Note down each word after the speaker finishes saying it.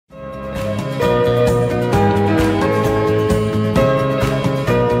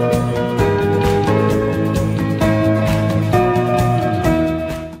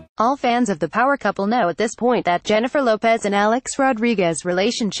fans of the power couple know at this point that Jennifer Lopez and Alex Rodriguez's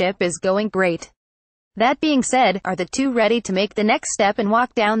relationship is going great. That being said, are the two ready to make the next step and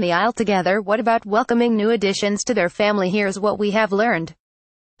walk down the aisle together? What about welcoming new additions to their family? Here's what we have learned.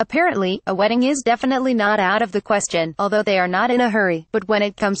 Apparently, a wedding is definitely not out of the question, although they are not in a hurry. But when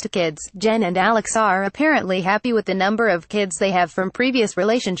it comes to kids, Jen and Alex are apparently happy with the number of kids they have from previous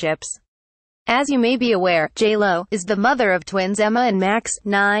relationships. As you may be aware, J.Lo is the mother of twins Emma and Max,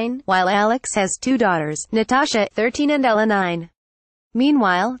 9, while Alex has two daughters, Natasha, 13 and Ella, 9.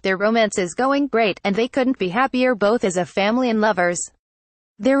 Meanwhile, their romance is going great, and they couldn't be happier both as a family and lovers.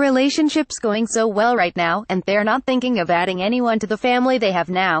 Their relationship's going so well right now, and they're not thinking of adding anyone to the family they have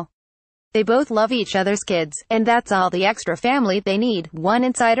now. They both love each other's kids, and that's all the extra family they need, one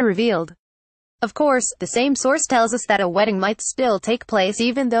insider revealed. Of course, the same source tells us that a wedding might still take place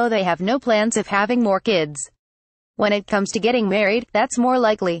even though they have no plans of having more kids. When it comes to getting married, that's more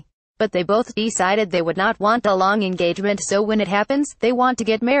likely. But they both decided they would not want a long engagement, so when it happens, they want to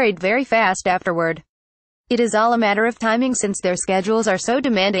get married very fast afterward. It is all a matter of timing since their schedules are so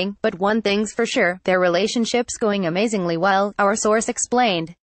demanding, but one thing's for sure, their relationship's going amazingly well, our source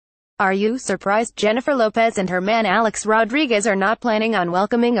explained. Are you surprised? Jennifer Lopez and her man Alex Rodriguez are not planning on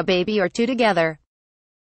welcoming a baby or two together.